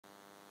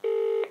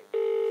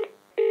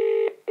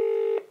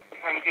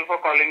you for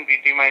calling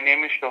BT. My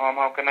name is Shoham.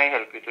 How can I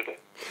help you today?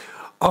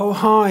 Oh,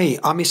 hi.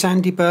 It's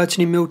Andy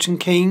Burton in Milton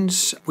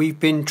Keynes. We've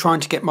been trying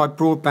to get my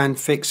broadband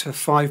fixed for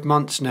 5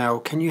 months now.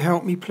 Can you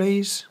help me,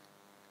 please?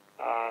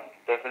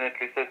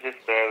 Definitely, sir. Just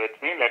bear with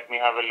me. Let me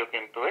have a look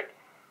into it.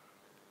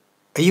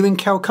 Are you in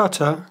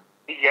Calcutta?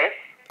 Yes.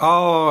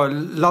 Oh,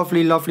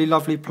 lovely, lovely,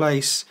 lovely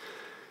place.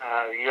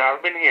 You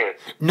have been here?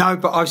 No,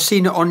 but I've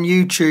seen it on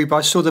YouTube.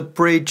 I saw the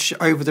bridge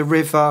over the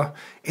river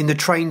in the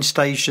train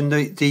station,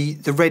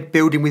 the red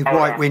building with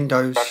white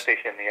windows. Bus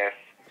station, yes.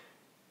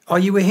 Are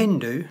you a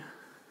Hindu?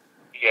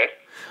 Yes.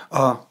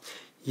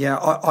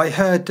 Yeah, I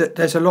heard that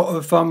there's a lot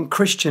of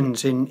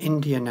Christians in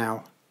India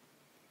now.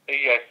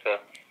 Yes, sir.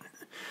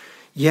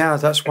 Yeah,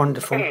 that's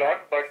wonderful. Not a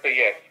lot, but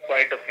yes,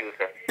 quite a few,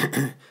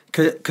 sir.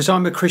 Because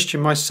I'm a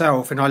Christian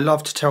myself, and I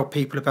love to tell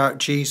people about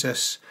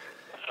Jesus.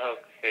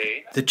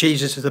 Okay. The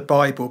Jesus of the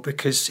Bible,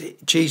 because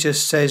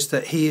Jesus says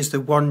that he is the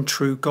one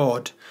true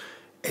God,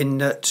 in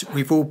that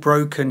we've all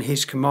broken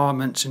his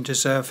commandments and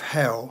deserve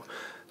hell,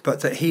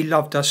 but that he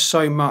loved us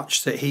so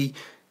much that he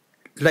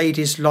laid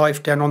his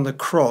life down on the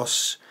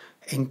cross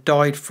and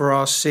died for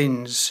our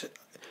sins,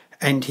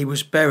 and he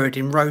was buried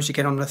and rose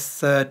again on the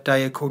third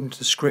day according to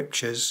the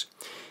scriptures,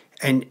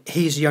 and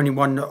he's the only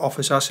one that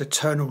offers us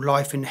eternal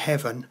life in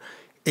heaven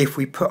if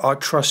we put our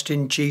trust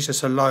in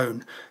Jesus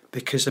alone,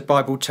 because the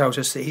Bible tells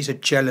us that he's a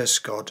jealous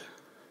God.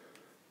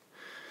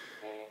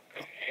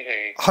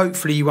 Okay.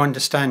 Hopefully you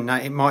understand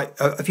that. It might.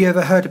 Have you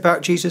ever heard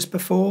about Jesus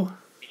before?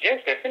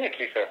 Yes,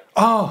 definitely, sir.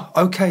 Oh,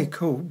 okay,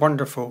 cool,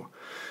 wonderful.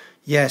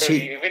 Yes. So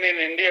even in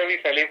India, we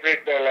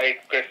celebrate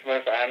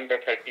Christmas and the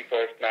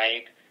 31st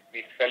night.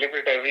 We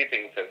celebrate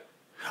everything, sir.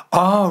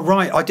 Oh,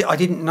 right. I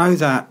didn't know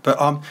that. But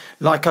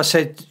like I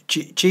said,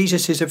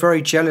 Jesus is a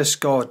very jealous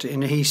God,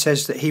 and he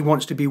says that he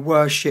wants to be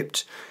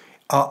worshipped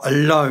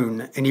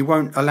alone, and he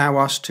won't allow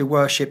us to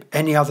worship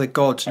any other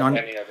gods. Any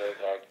other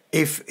god.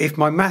 If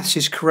my maths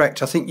is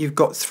correct, I think you've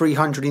got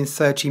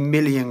 330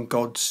 million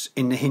gods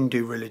in the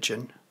Hindu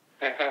religion.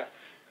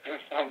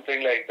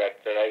 Something like that,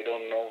 sir. I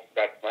don't know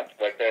that much,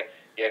 but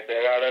yes,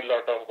 there are a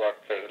lot of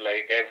gods, sir.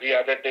 Like every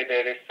other day,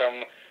 there is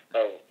some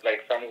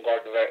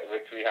god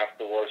which we have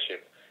to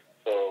worship.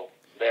 So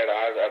there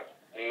are a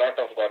lot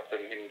of gods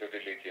in Hindu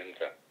religion,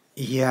 sir.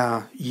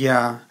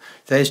 Yeah.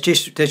 There's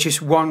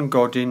just one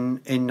God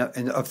in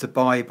of the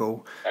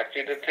Bible.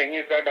 Actually, the thing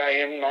is that I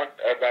am not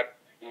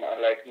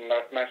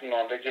not much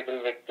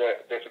knowledgeable with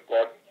this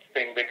God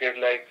thing, because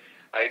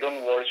I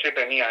don't worship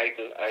any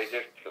idol. I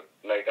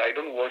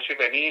don't worship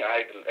any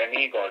idol,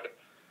 any God.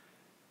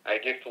 I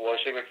just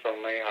worship it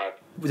from my heart.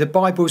 The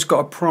Bible's got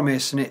a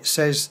promise, and it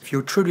says, if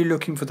you're truly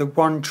looking for the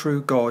one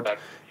true God,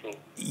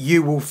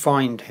 you will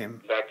find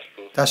him. That's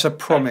true. That's a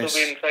promise. It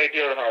has to be inside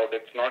your heart.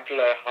 It's not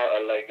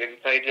like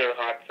inside your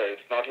heart, sir.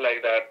 It's not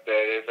like that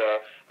there is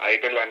a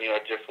idol and you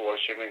are just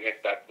worshipping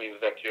it. That means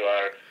that you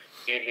are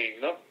really,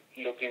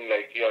 looking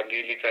like you are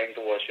really trying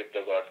to worship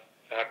the God.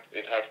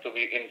 It has to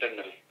be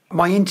internal.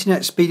 My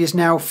internet speed is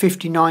now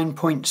 59.7.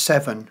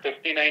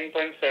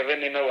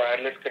 59.7 in a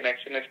wireless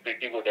connection is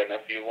pretty good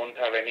enough. You won't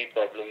have any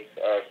problems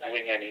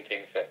doing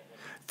anything, sir.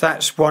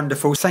 That's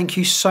wonderful. Thank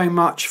you so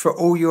much for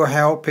all your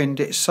help, and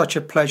it's such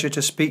a pleasure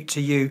to speak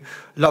to you,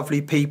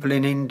 lovely people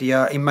in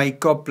India, and may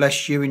God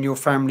bless you and your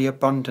family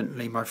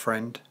abundantly, my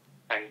friend.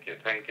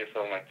 Thank you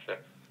so much, sir.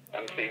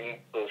 I'm seeing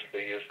close to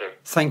you, sir.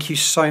 Thank you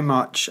so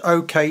much.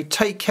 Okay,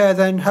 take care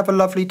then. Have a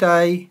lovely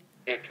day.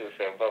 You too,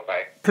 sir.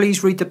 Bye-bye.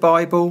 Please read the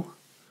Bible.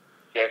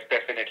 Yes,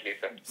 definitely,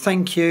 sir.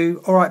 Thank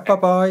you. All right,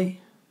 bye-bye.